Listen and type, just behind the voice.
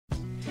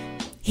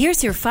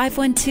Here's your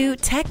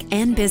 512 Tech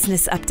and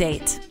Business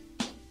Update.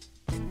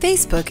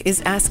 Facebook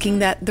is asking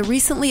that the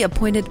recently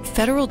appointed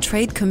Federal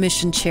Trade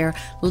Commission Chair,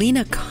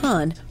 Lina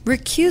Khan,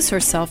 recuse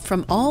herself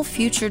from all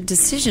future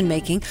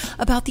decision-making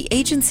about the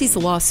agency's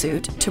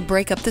lawsuit to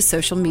break up the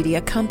social media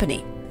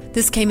company.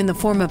 This came in the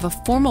form of a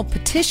formal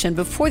petition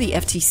before the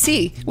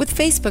FTC, with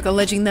Facebook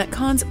alleging that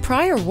Khan's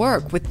prior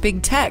work with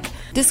Big Tech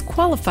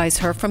disqualifies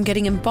her from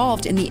getting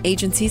involved in the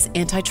agency's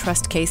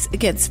antitrust case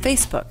against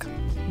Facebook.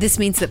 This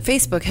means that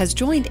Facebook has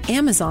joined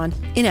Amazon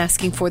in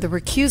asking for the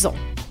recusal.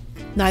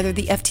 Neither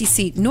the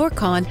FTC nor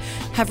Khan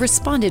have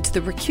responded to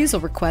the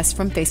recusal request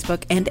from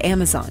Facebook and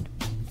Amazon.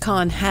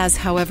 Khan has,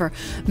 however,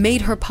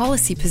 made her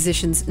policy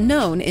positions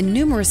known in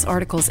numerous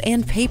articles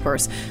and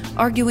papers,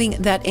 arguing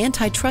that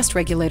antitrust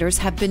regulators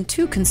have been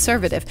too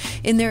conservative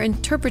in their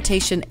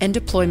interpretation and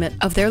deployment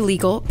of their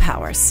legal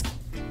powers.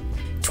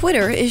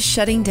 Twitter is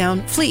shutting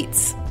down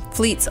Fleets.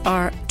 Fleets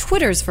are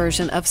Twitter's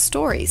version of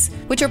stories,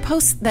 which are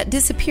posts that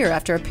disappear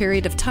after a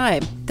period of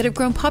time that have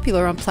grown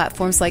popular on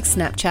platforms like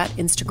Snapchat,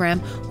 Instagram,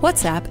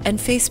 WhatsApp, and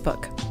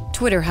Facebook.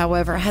 Twitter,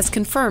 however, has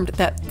confirmed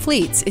that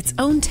Fleets, its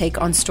own take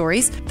on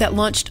stories that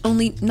launched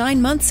only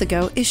 9 months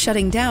ago, is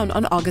shutting down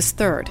on August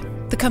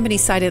 3rd. The company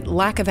cited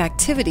lack of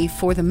activity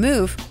for the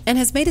move and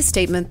has made a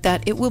statement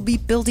that it will be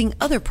building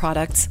other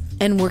products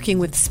and working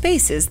with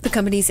Spaces, the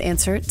company's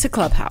answer to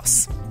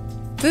Clubhouse.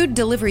 Food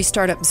delivery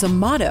startup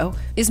Zomato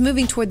is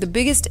moving toward the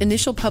biggest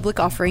initial public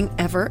offering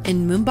ever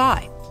in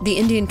Mumbai. The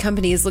Indian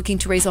company is looking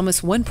to raise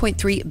almost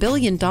 $1.3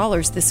 billion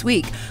this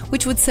week,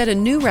 which would set a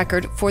new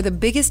record for the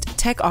biggest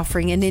tech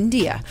offering in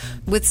India,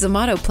 with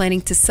Zomato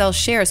planning to sell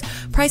shares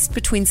priced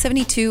between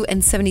 72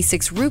 and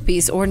 76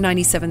 rupees or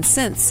 97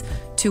 cents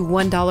to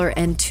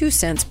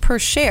 $1.02 per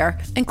share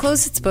and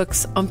close its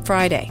books on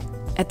Friday.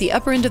 At the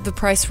upper end of the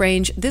price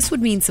range, this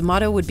would mean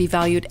Zomato would be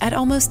valued at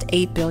almost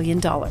 $8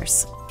 billion.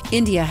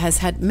 India has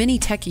had many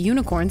tech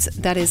unicorns,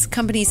 that is,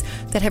 companies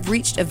that have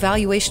reached a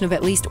valuation of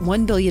at least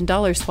 $1 billion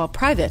while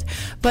private,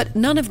 but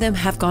none of them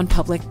have gone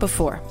public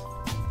before.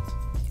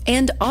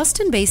 And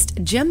Austin-based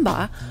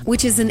Jemba,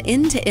 which is an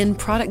end-to-end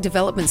product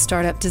development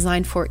startup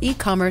designed for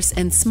e-commerce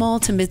and small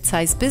to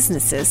mid-sized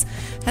businesses,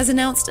 has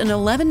announced an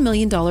 $11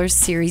 million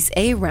Series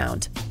A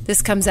round.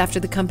 This comes after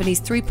the company's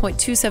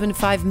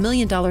 $3.275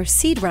 million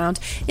seed round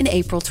in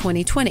April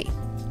 2020.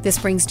 This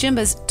brings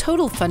Jemba's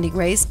total funding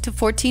raise to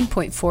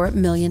 $14.4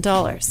 million.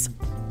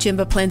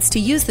 Jemba plans to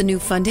use the new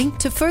funding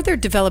to further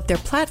develop their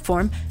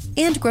platform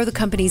and grow the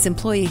company's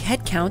employee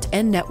headcount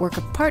and network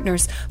of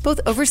partners both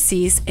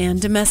overseas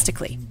and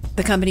domestically.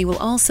 The company will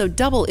also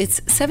double its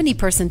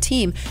 70-person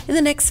team in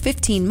the next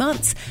 15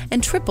 months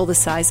and triple the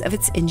size of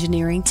its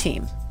engineering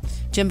team.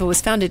 Jemba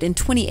was founded in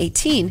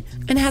 2018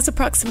 and has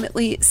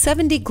approximately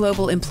 70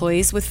 global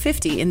employees with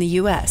 50 in the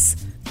U.S.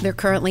 They're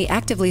currently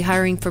actively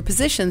hiring for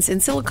positions in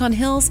Silicon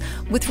Hills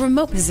with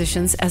remote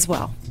positions as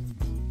well.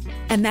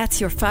 And that's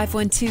your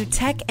 512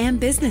 Tech and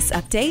Business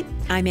Update.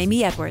 I'm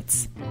Amy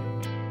Edwards.